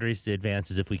the Padres to advance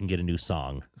is if we can get a new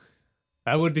song.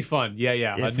 That would be fun. Yeah.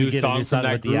 If A we new get song from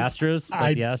that with group. the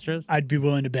Astros. I'd be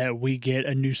willing to bet we get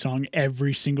a new song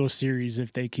every single series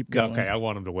if they keep going. Okay, I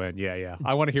want them to win. Yeah.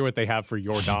 I want to hear what they have for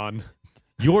Jordan.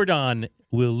 Jordan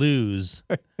will lose.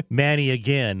 Manny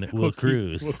again will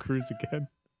cruise. We'll cruise again.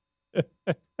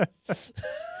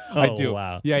 Oh, I do.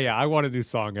 wow. Yeah. I want a new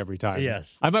song every time.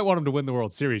 Yes. I might want them to win the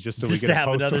World Series just so Just we to get a have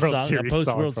another post-World song, a Series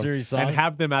post-World from- Series song. and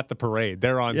have them at the parade.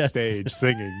 They're on Yes. stage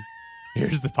singing.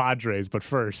 Here's the Padres, but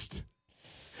first,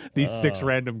 these 6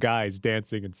 random guys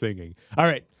dancing and singing. All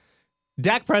right.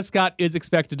 Dak Prescott is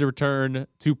expected to return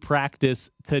to practice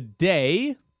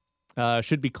today.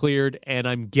 Should be cleared, and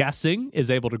I'm guessing is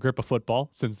able to grip a football,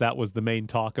 since that was the main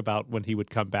talk about when he would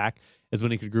come back, is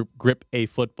when he could grip a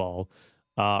football.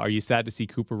 Are you sad to see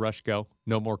Cooper Rush go?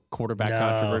 No more quarterback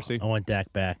controversy? I want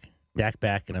Dak back. Dak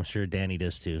back, and I'm sure Danny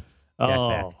does too.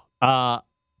 Dak back.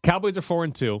 Cowboys are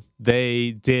 4-2.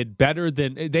 They did better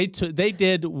than they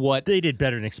did what they did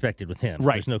better than expected with him.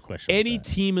 Right. There's no question. Any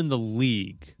team in the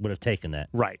league would have taken that.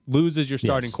 Right. Loses your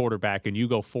starting Yes. quarterback and you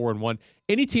go 4-1.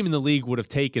 Any team in the league would have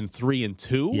taken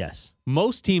 3-2. Yes.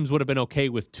 Most teams would have been okay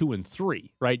with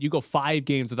 2-3, right? You go 5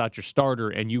 games without your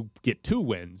starter and you get 2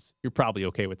 wins. You're probably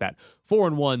okay with that.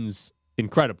 4-1's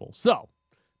incredible. So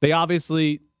they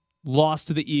obviously lost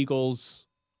to the Eagles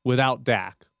without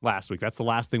Dak last week. That's the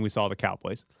last thing we saw of the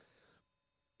Cowboys.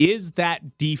 Is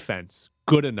that defense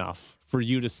good enough for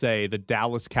you to say the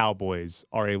Dallas Cowboys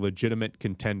are a legitimate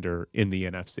contender in the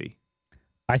NFC?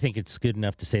 I think it's good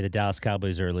enough to say the Dallas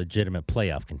Cowboys are a legitimate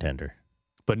playoff contender.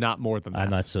 But not more than that. I'm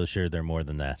not so sure they're more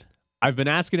than that. I've been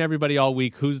asking everybody all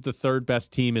week, who's the 3rd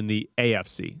best team in the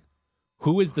AFC?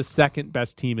 Who is the 2nd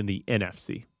best team in the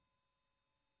NFC?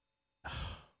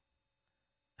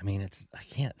 I mean,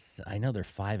 I know they're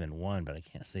 5-1, but I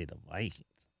can't say the Vikings.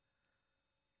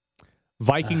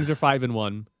 Vikings are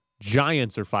 5-1.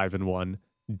 Giants are 5-1.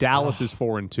 Dallas is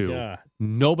 4-2. God.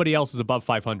 Nobody else is above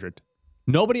 500.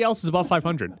 Nobody else is above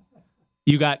 500.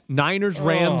 You got Niners,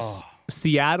 Rams,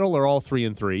 Seattle are all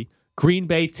 3-3. Green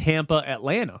Bay, Tampa,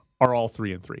 Atlanta are all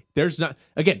 3-3. There's not,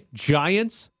 again,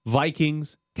 Giants,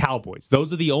 Vikings, Cowboys.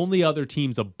 Those are the only other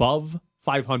teams above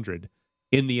 500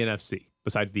 in the NFC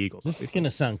besides the Eagles. This is going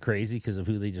to sound crazy because of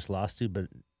who they just lost to, but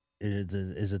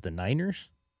is it the Niners?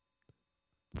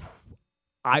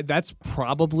 That's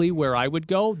probably where I would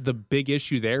go. The big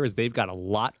issue there is they've got a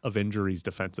lot of injuries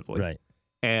defensively. Right.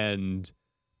 And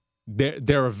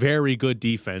they're a very good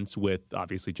defense with,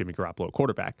 obviously, Jimmy Garoppolo,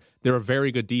 quarterback. They're a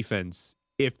very good defense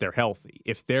if they're healthy.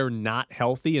 If they're not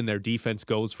healthy and their defense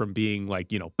goes from being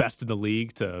like, best in the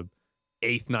league to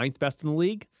 8th, 9th best in the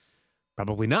league,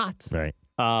 probably not. Right.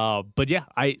 But yeah,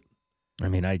 I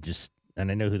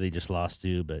know who they just lost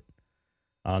to, but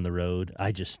on the road,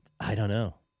 I don't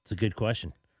know. It's a good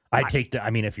question.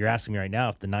 If you're asking me right now,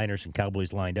 if the Niners and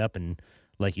Cowboys lined up and,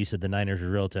 like you said, the Niners are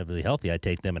relatively healthy, I'd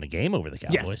take them in a game over the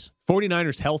Cowboys. Yes.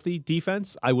 49ers healthy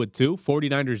defense, I would too.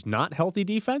 49ers not healthy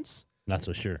defense, not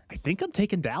so sure. I think I'm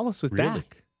taking Dallas with Really?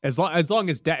 Dak. As long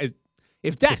as Dak is,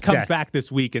 if Dak comes back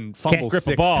this week and fumbles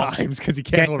 6 times because he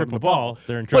can't grip the ball,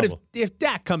 they're in trouble. But if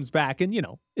Dak comes back and,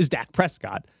 is Dak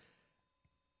Prescott,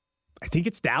 I think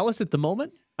it's Dallas at the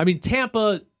moment. I mean,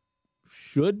 Tampa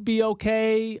should be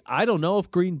okay. I don't know if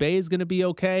Green Bay is going to be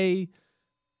okay.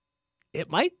 It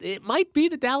might be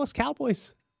the Dallas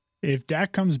Cowboys. If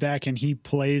Dak comes back and he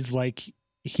plays like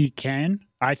he can,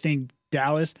 I think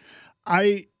Dallas.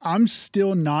 I'm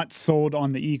still not sold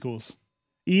on the Eagles.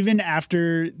 Even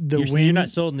after the win. You're not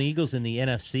sold on the Eagles in the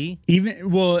NFC?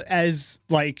 As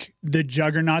like the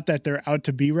juggernaut that they're out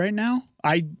to be right now.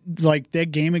 I like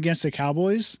that game against the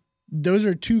Cowboys. Those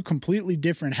are two completely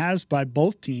different halves by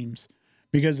both teams,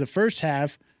 because the first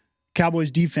half,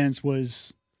 Cowboys defense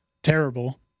was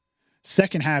terrible.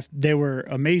 Second half, they were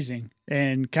amazing,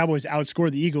 and Cowboys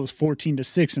outscored the Eagles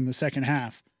 14-6 in the second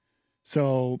half.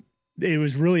 So it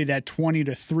was really that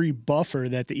 20-3 buffer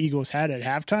that the Eagles had at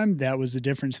halftime that was the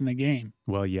difference in the game.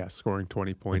 Well, yes, scoring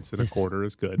 20 points in a quarter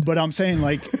is good. But I'm saying,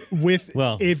 like,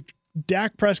 if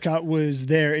Dak Prescott was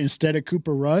there instead of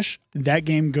Cooper Rush, that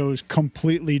game goes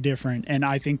completely different, and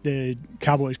I think the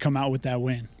Cowboys come out with that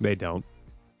win. They don't.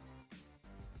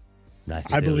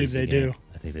 I believe they do.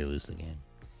 I think they lose the game.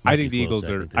 I think the Eagles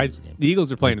are. The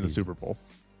Eagles are playing in the Super Bowl.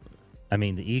 I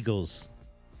mean, the Eagles.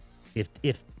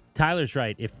 If Tyler's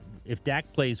right, if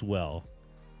Dak plays well,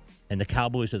 and the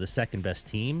Cowboys are the second best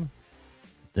team,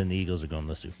 then the Eagles are going to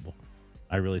the Super Bowl.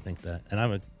 I really think that, and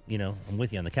I'm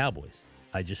with you on the Cowboys.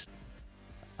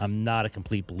 I'm not a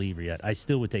complete believer yet. I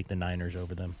still would take the Niners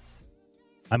over them.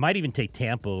 I might even take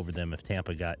Tampa over them if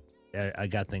Tampa got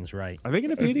things right. Are they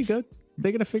going to be any good? Are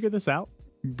they going to figure this out?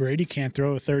 Brady can't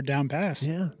throw a third down pass.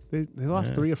 Yeah, they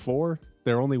lost 3 or 4.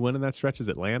 Their only win in that stretch is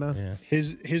Atlanta. Yeah.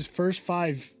 His first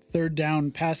 5 third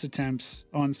down pass attempts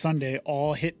on Sunday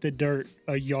all hit the dirt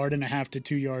 1.5 to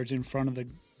 2 yards in front of the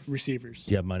receivers.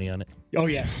 Do you have money on it? Oh,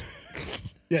 yes.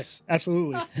 Yes,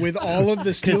 absolutely. With all of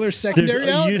the Steelers secondary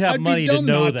out, you'd have I'd money be to dumb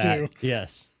know not that. to.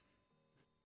 Yes.